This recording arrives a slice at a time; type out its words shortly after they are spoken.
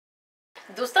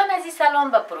دوستان عزیز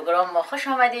سلام، به پروگرام ما خوش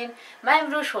آمدین. من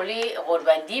امروز شوله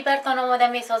غوربندی براتون آماده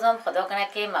می سازم. خدا کنه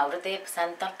که مورد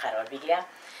پسندتان قرار بگیرم.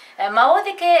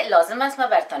 موادی که لازم است من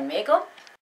براتون میگم: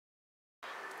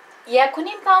 1.5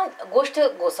 پوند گوشت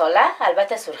گوساله،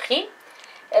 البته سرخی،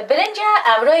 برنج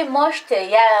امرای ماشت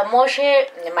یا ماش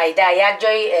میده یک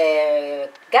جای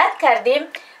گرد کردیم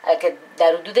که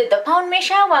در حدود 2 پوند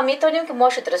میشه و میتونیم که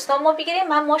ماش درسته ما بگیریم.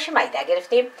 من ماش میده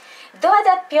گرفتیم. 2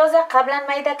 عدد پیاز قبلا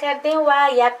میده کردیم و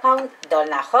 1 پوند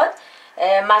دال نخود،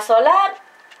 مساله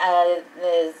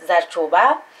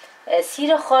زرچوبه،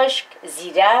 سیر خشک،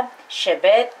 زیره،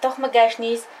 شبت، تخم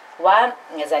گشنیز و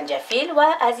زنجفیل و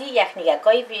از این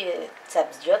یخنیگکای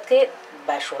سبزیجات که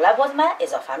به شوله باز من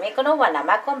اضافه میکنم و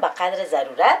نمک به قدر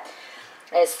ضرورت.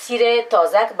 سیر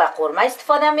تازه به قرمه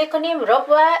استفاده میکنیم. رب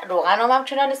و روغن هم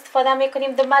همچنان استفاده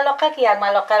میکنیم. 2 ملاقه که 1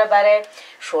 ملاقه رو برای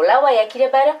شوله و یکی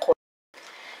رو برای قرمه.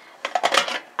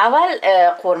 اول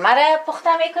قرمه رو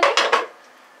پخته میکنیم.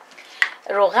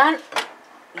 روغن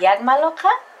 1 ملاقه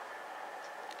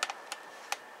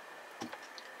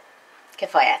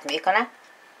کفایت میکنه.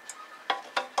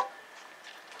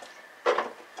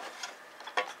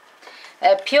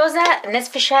 پیاز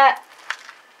نصفش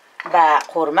به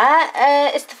قرمه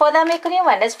استفاده میکنیم و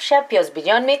نصفش پیاز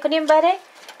بریان میکنیم برای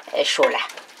شوله.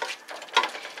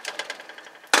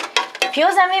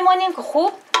 پیاز هم میمانیم که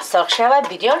خوب سرخ شود،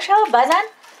 بریان شود. بعدا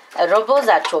رب و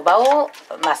زرچوبه و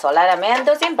مساله را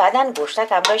میاندازیم. بعدا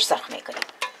گوشتک همراهش سرخ میکنیم.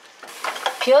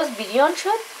 پیاز بریان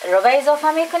شد، رب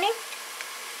اضافه میکنیم.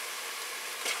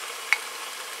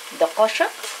 2 قاشق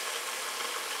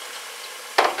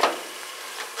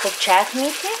خوب چرخ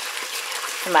میکنیم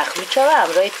که مخلوط شود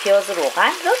همراه پیاز و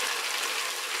روغن رو.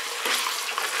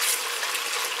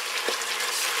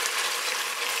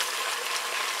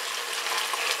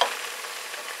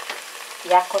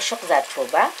 یک قاشق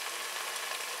زرچوبه،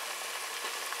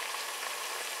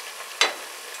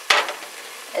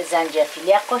 زنجفیل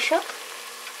 1 قاشق،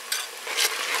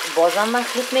 بازم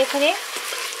مخلوط میکنیم.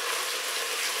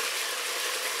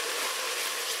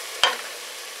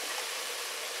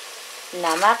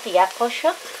 نمک 1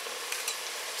 قاشق،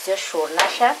 بسیار شور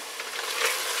نشه.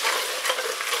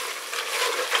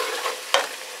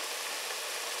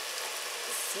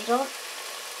 سیر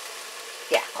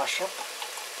 1 قاشق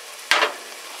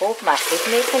خوب مخلوط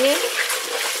میکنیم.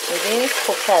 میبینید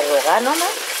خوب تر روغن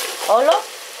آمد. حالا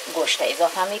گوشت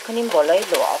اضافه میکنیم بالای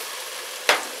لعاب.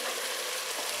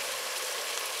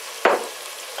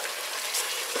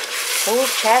 خوب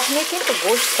چرخ میکنیم که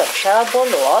گوشت سرخ شود با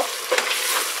لعاب.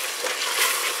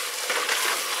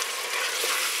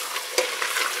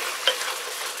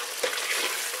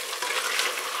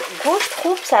 گوشت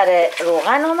خوب سر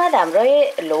روغن آمد همراه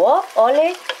لعاب.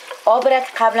 حالا آب را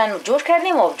که قبلا جوش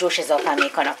کردیم آب جوش اضافه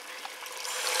میکنم.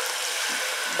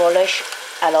 بالایش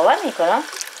علاوه میکنم.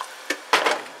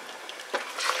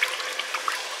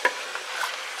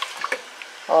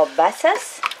 آب بس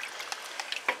است.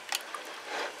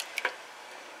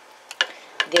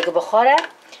 دیگه بخاره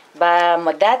به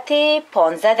مدت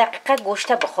 15 دقیقه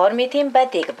گوشت بخار میتیم به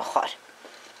دیگه بخار.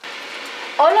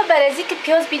 حالا برای از اینکه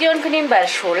پیاز بریان کنیم بر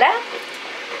شوله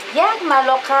 1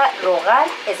 ملاقه روغن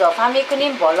اضافه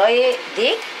میکنیم بالای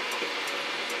دیگ.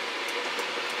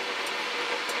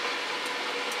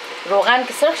 روغن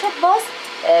که سرخ شد باز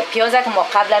پیاز که ما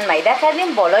قبلا میده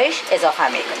کردیم بالایش اضافه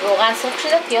میکنیم. روغن سرخ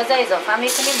شده، پیاز اضافه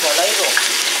میکنیم بالای روغن.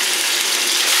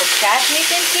 خب چرخ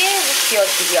میکنیم که پیاز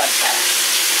بریان شود.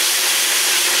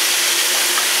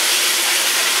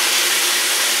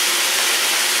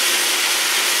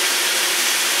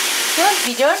 پیاز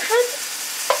بریان شد.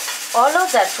 حالا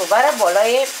زرچوبه را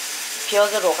بالای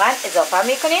پیاز روغن اضافه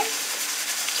میکنیم.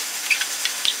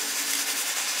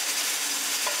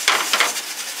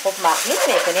 خوب مخلوط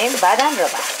میکنیم. بعدا رو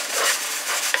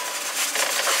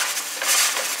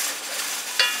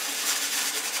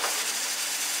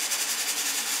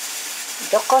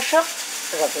 2 قاشق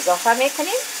رو اضافه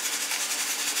میکنیم.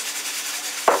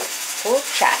 خوب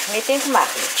چرخ میکنیم که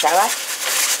مخلوط شود.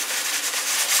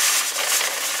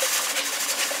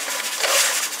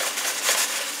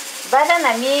 بعدا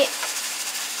نمی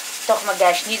تخم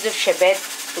گشنیز و شبت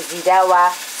و زیره و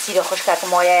سیر خشک که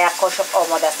ما 1 قاشق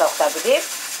آماده ساخته بودیم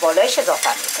بالایش اضافه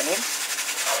میکنیم.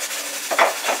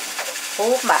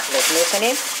 خوب مخلوط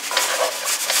میکنیم.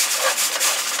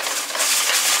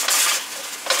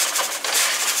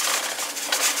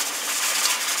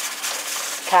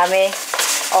 کمی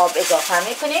آب اضافه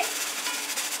میکنیم.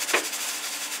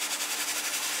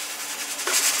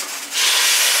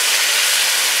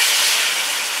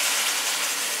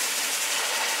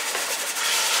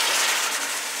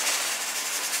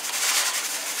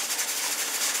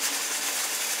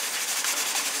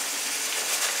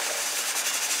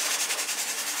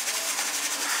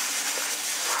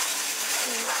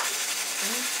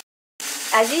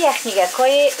 از این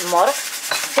یخنیگکای مرغ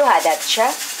 2 عددشه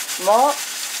ما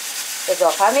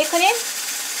اضافه میکنیم.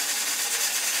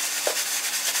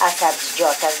 از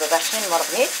سبزیجات از ببخشید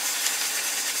مرغ نیست.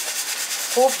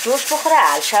 خوب جوش بخوره،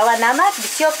 حل شوه. نمک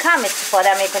بسیار کم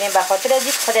استفاده میکنیم به خاطر از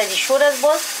این خود از این شور از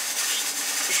باز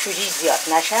شوری زیاد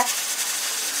نشه.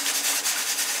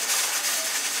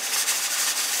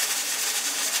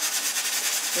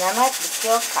 نمک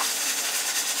بسیار کم.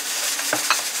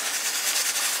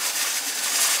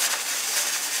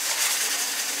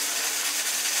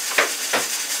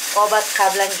 آب از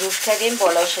قبلا جوش کردیم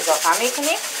بالایش اضافه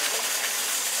میکنیم.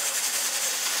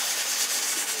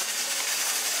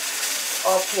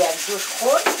 آب یک جوش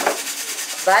خورد،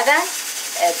 بعدا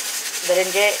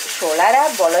برنج شوله را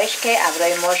بالایش که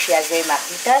امرای ماش یک جای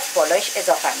مخلوط است بالایش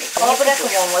اضافه میکنیم. آب را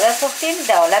که آماده ساختیم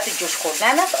در حالت جوش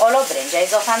خوردن است. حالا برنج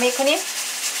اضافه میکنیم.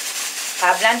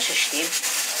 قبلا ششتیم،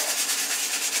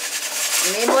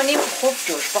 میمونیم خوب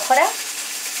جوش بخوره.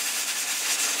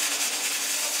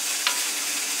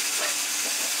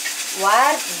 و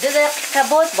 2 دقیقه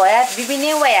بعد باید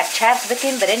ببینیم و یک چرخ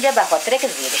بتیم برنج به خاطر که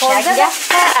زیرش نگیره.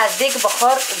 از دیگه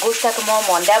بخار گوشت که ما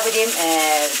مانده بودیم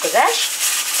گذشت.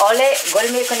 حالا گل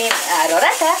میکنیم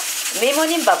حرارت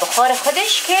میمونیم به بخار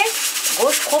خودش که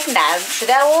گوشت خوب نرم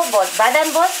شده و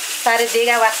بعدا باز سر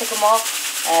دیگه وقتی که ما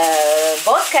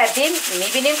باز کردیم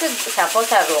میبینیم که صفا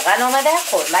سر روغن آمده.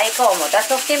 قورمه که آماده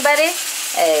ساختیم برای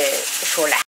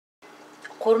شوله.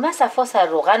 قورمه صفا سر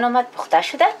روغن آمد، پخته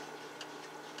شده.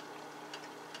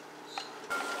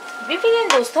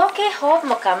 ببینید دوستا که آب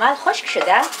مکمل خشک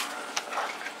شده.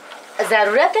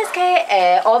 ضرورت است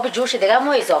که آب جوش دیگه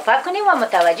ما اضافه کنیم و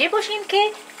متوجه باشیم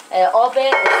که آب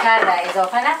سرد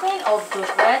اضافه نکنیم. آب جوش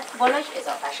باید بالاش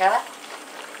اضافه شود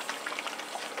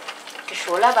که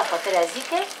شوله به خاطر از این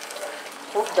که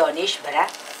خوب دانش بره.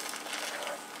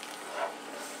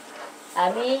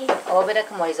 همین آب را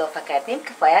که ما اضافه کردیم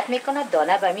کفایت میکنه،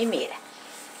 دانه به می میره.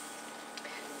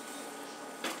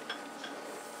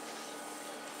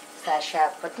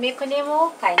 سرشب پت میکنیم و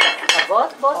 5 دقیقه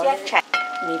بعد باز یک چای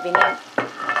میبینیم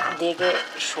دیگه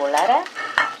شوله را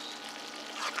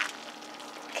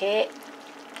که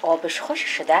آبش خشک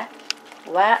شده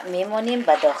و میمونیم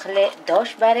به داخل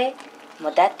داش برای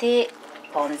مدت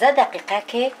 15 دقیقه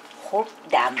که خوب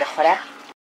دم بخوره.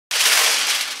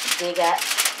 دیگه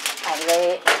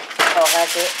روی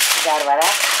کاغذ زرورق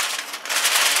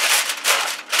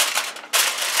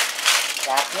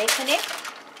رفت میکنیم.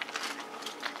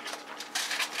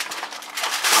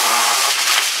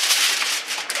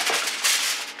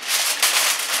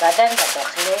 بعدا به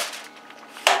داخل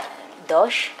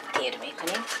داش تیر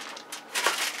میکنیم.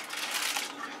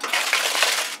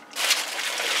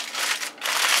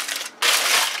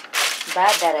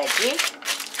 بعد درجه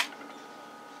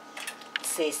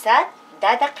 300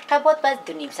 10 دقیقه بعد باز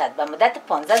 2.5 ساعت به مدت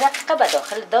 15 دقیقه به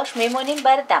داخل داش میمونیم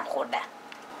برای دم خوردن.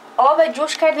 آب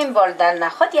جوش کردیم با دال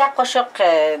نخود 1 قاشق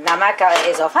نمک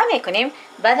اضافه میکنیم.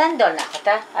 بعدا دال نخود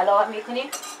علاوه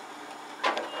میکنیم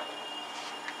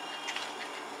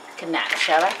که نرم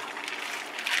شود.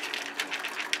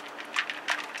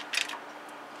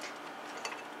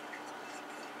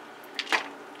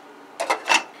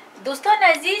 دوستان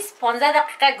عزیز 15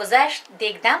 دقیقه گذشت،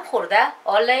 دیگ دم خورده.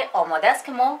 حالا آماده است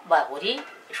که ما با غوری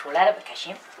شوله رو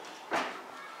بکشیم.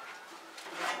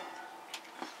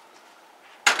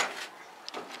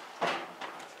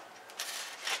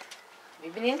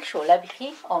 ببینید که شوله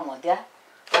بخی آماده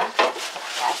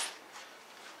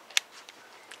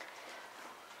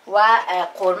و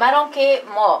قورمه را که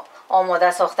ما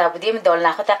آماده ساخته بودیم دال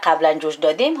نخود قبلا جوش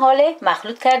دادیم. حالا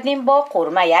مخلوط کردیم با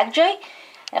قورمه یک جای.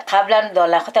 قبلا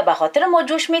دال نخود به خاطر ما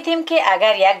جوش میتیم که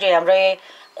اگر یک جای همراه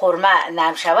قورمه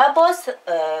نرم شوه باز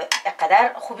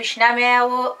اقدر خوبش نمیه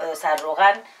و سر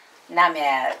روغن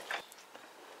نمیه.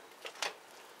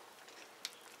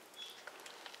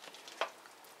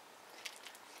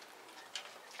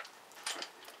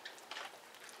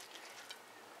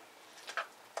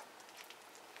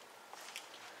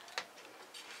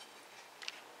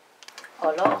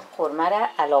 حالا قورمه را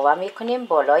علاوه میکنیم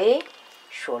بالای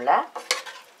شوله.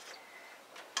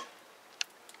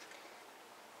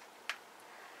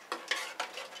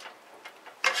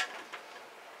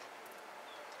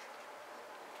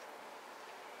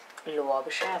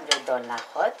 لوابش همراه دال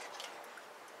نخود.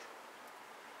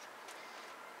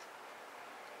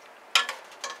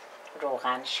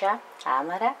 روغنش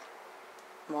همه را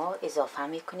ما اضافه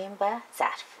میکنیم به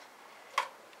ظرف.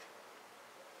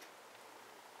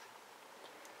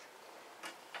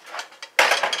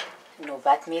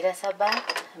 نوبت میرسه به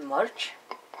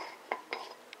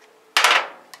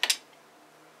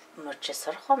مرچ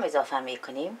سرخ هم اضافه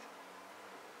میکنیم.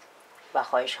 به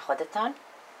خواهش خودتان.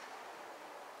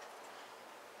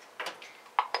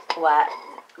 و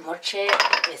مرچ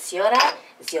بسیار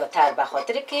زیادتر، به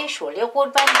خاطر که شوله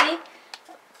غوربندی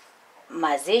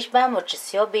مزهش به مرچ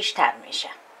سیاه بیشتر میشه.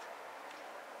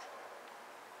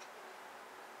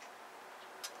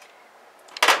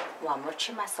 و مرچ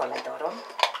مساله دارم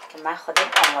که من خودم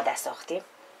آماده ساختیم.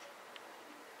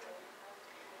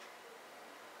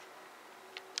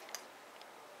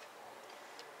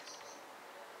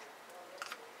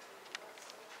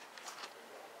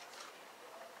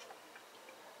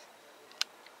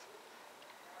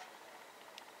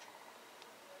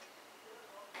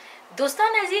 دوستان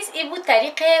عزیز، این بود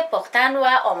طریق پختن و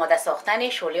آماده ساختن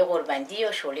شوله غوربندی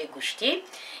یا شوله گوشتی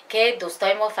که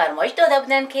دوستای ما فرمایش داده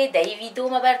بودن که در این ویدیو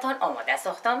ما براتون آماده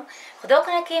ساختم. خدا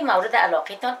کنه که مورد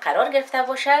علاقتان قرار گرفته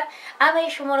باشه. همه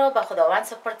شما را به خداوند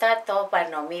سپرده تا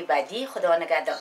برنامه بعدی. خدا نگهدار.